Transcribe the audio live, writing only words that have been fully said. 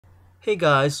Hey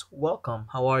guys, welcome.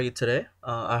 How are you today?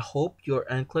 I hope your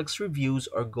NCLEX reviews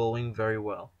are going very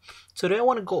well. Today I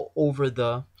want to go over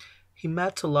the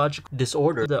hematological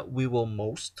disorder that we will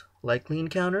most likely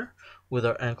encounter with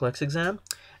our NCLEX exam.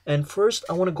 And first,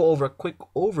 I want to go over a quick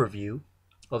overview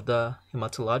of the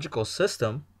hematological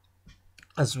system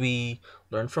as we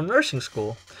learned from nursing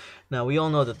school. Now, we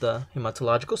all know that the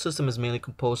hematological system is mainly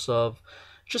composed of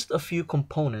just a few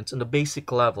components in the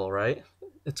basic level, right?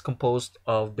 It's composed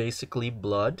of basically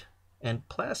blood and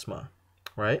plasma,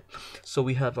 right? So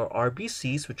we have our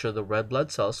RBCs, which are the red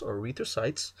blood cells or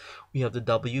erythrocytes. We have the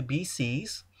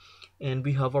WBCs, and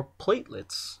we have our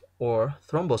platelets or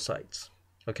thrombocytes.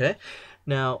 Okay,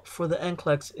 now for the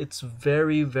NCLEX, it's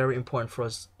very, very important for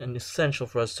us and essential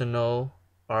for us to know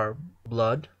our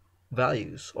blood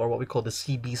values, or what we call the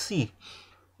CBC,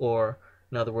 or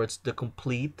in other words, the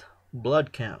complete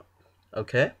blood count.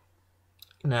 Okay,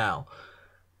 now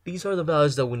these are the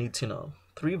values that we need to know.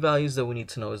 Three values that we need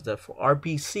to know is that for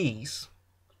RBCs,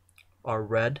 our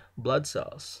red blood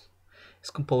cells, is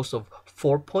composed of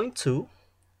 4.2 to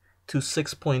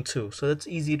 6.2. So that's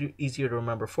easier to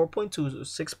remember. 4.2 to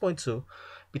 6.2,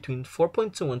 between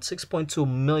 4.2 and 6.2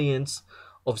 millions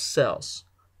of cells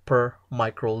per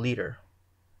microliter.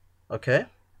 Okay?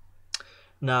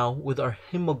 Now, with our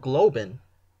hemoglobin,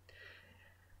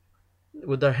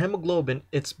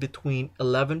 it's between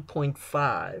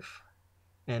 11.5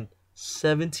 and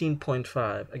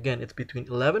 17.5. Again, it's between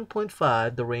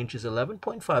 11.5, the range is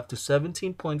 11.5 to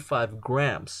 17.5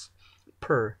 grams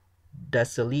per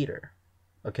deciliter.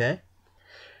 Okay?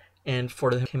 And for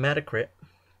the hematocrit,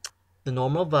 the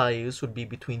normal values would be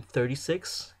between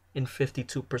 36 and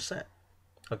 52%.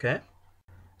 Okay?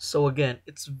 So again,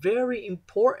 it's very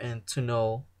important to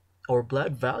know our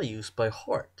blood values by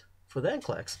heart for the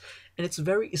NCLEX. And it's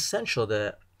very essential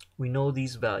that we know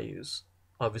these values,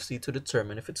 obviously to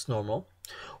determine if it's normal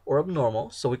or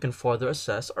abnormal, so we can further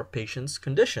assess our patient's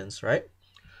conditions, right?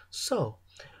 So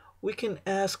we can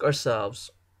ask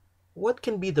ourselves, what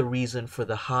can be the reason for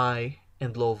the high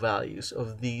and low values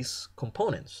of these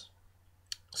components?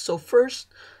 So first,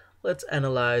 let's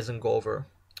analyze and go over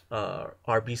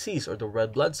RBCs, or the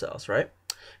red blood cells, right?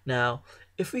 Now,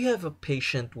 if we have a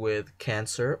patient with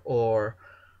cancer or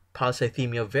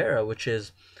polycythemia vera, which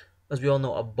is, as we all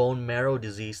know, a bone marrow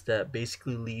disease that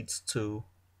basically leads to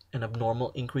an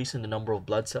abnormal increase in the number of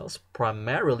blood cells,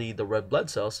 primarily the red blood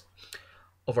cells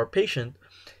of our patient,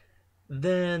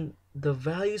 then the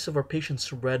values of our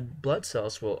patient's red blood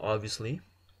cells will obviously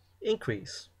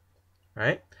increase,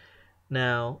 right?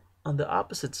 Now, on the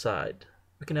opposite side,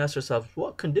 we can ask ourselves,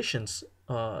 what conditions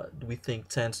do we think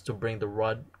tends to bring the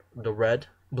red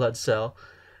blood cell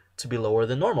to be lower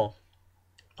than normal?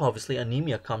 Obviously,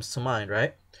 anemia comes to mind,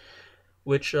 right?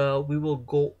 Which we will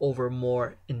go over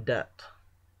more in depth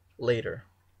later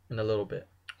in a little bit.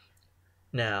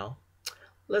 Now,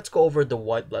 let's go over the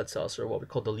white blood cells, or what we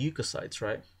call the leukocytes,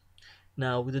 right?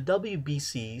 Now, with the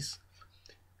WBCs,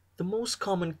 the most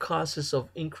common causes of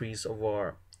increase of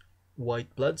our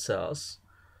white blood cells,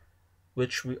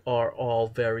 which we are all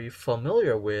very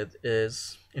familiar with,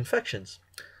 is infections.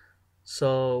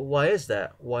 So why is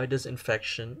that? Why does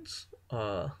infections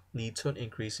lead to an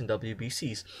increase in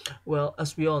WBCs? Well,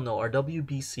 as we all know, our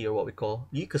WBC, or what we call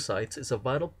leukocytes, is a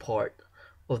vital part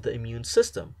of the immune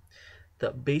system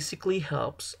that basically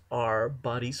helps our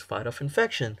bodies fight off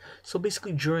infection. So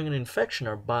basically, during an infection,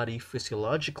 our body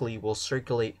physiologically will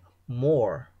circulate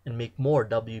more and make more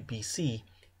WBC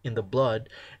in the blood,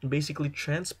 and basically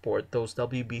transport those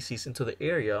WBCs into the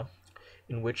area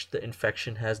in which the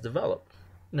infection has developed.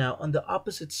 Now, on the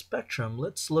opposite spectrum,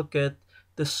 let's look at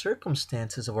the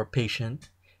circumstances of our patient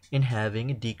in having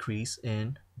a decrease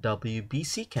in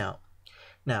WBC count.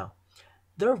 Now,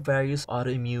 there are various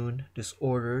autoimmune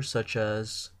disorders such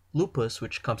as lupus,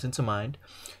 which comes into mind,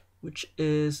 which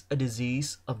is a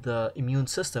disease of the immune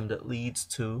system that leads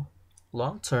to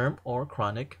long-term or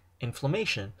chronic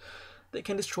inflammation that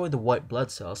can destroy the white blood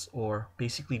cells, or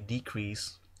basically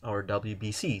decrease our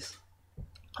WBCs.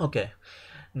 Okay,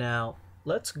 now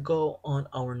let's go on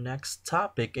our next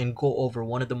topic and go over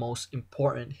one of the most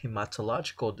important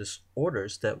hematological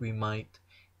disorders that we might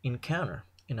encounter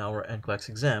in our NCLEX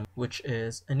exam, which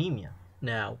is anemia.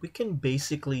 Now, we can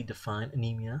basically define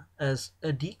anemia as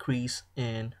a decrease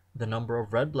in the number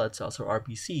of red blood cells, or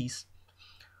RBCs,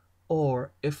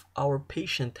 or if our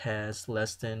patient has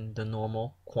less than the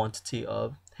normal quantity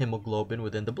of hemoglobin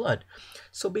within the blood.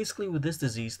 So basically, with this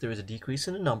disease, there is a decrease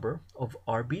in the number of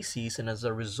RBCs, and as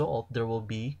a result, there will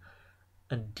be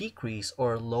a decrease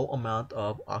or low amount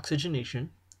of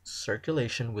oxygenation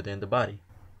circulation within the body.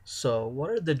 So, what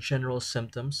are the general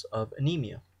symptoms of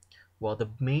anemia? Well,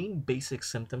 the main basic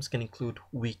symptoms can include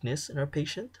weakness in our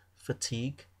patient,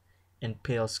 fatigue, and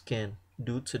pale skin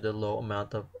due to the low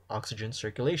amount of oxygen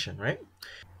circulation, right?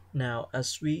 Now,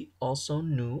 as we also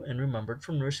knew and remembered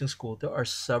from nursing school, there are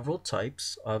several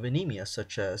types of anemia,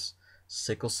 such as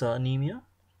sickle cell anemia,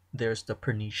 there's the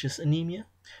pernicious anemia,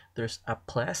 there's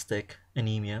aplastic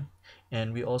anemia,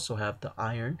 and we also have the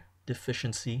iron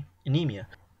deficiency anemia.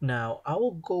 Now, I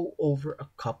will go over a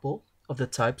couple of the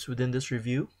types within this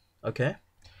review, okay?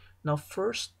 Now,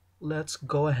 first, let's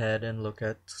go ahead and look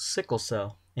at sickle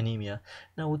cell anemia.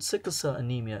 Now, with sickle cell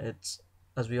anemia,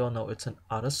 as we all know, it's an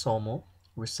autosomal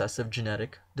recessive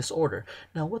genetic disorder.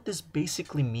 Now, what this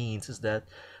basically means is that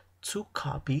two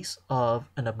copies of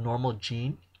an abnormal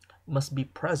gene must be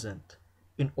present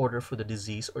in order for the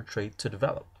disease or trait to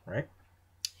develop, right?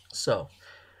 So,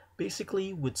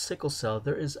 basically, with sickle cell,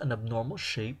 there is an abnormal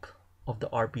shape of the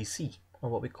RBC, or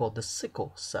what we call the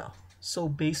sickle cell. So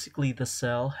basically, the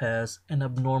cell has an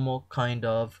abnormal kind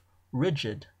of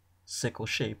rigid sickle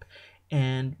shape.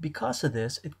 And because of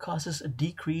this, it causes a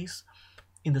decrease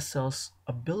in the cell's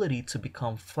ability to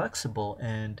become flexible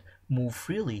and move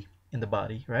freely in the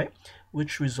body, right?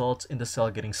 Which results in the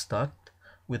cell getting stuck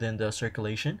within the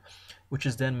circulation, which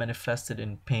is then manifested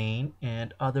in pain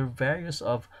and other various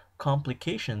of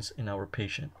complications in our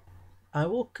patient. I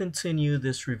will continue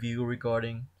this review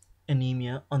regarding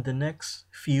anemia on the next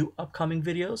few upcoming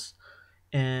videos.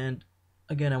 And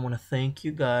again, I want to thank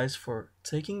you guys for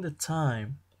taking the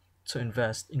time to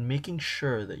invest in making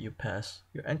sure that you pass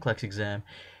your NCLEX exam.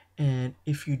 And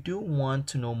if you do want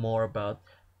to know more about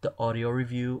the audio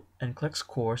review NCLEX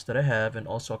course that I have, and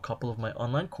also a couple of my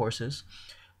online courses,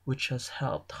 which has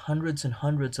helped hundreds and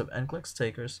hundreds of NCLEX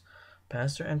takers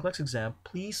pass their NCLEX exam,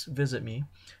 please visit me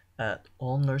at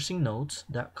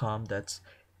allnursingnotes.com. That's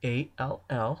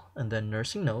ALL and then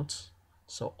nursing notes.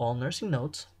 So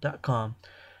allnursingnotes.com.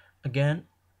 Again,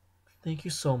 thank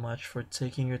you so much for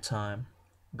taking your time.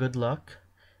 Good luck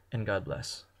and God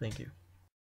bless. Thank you.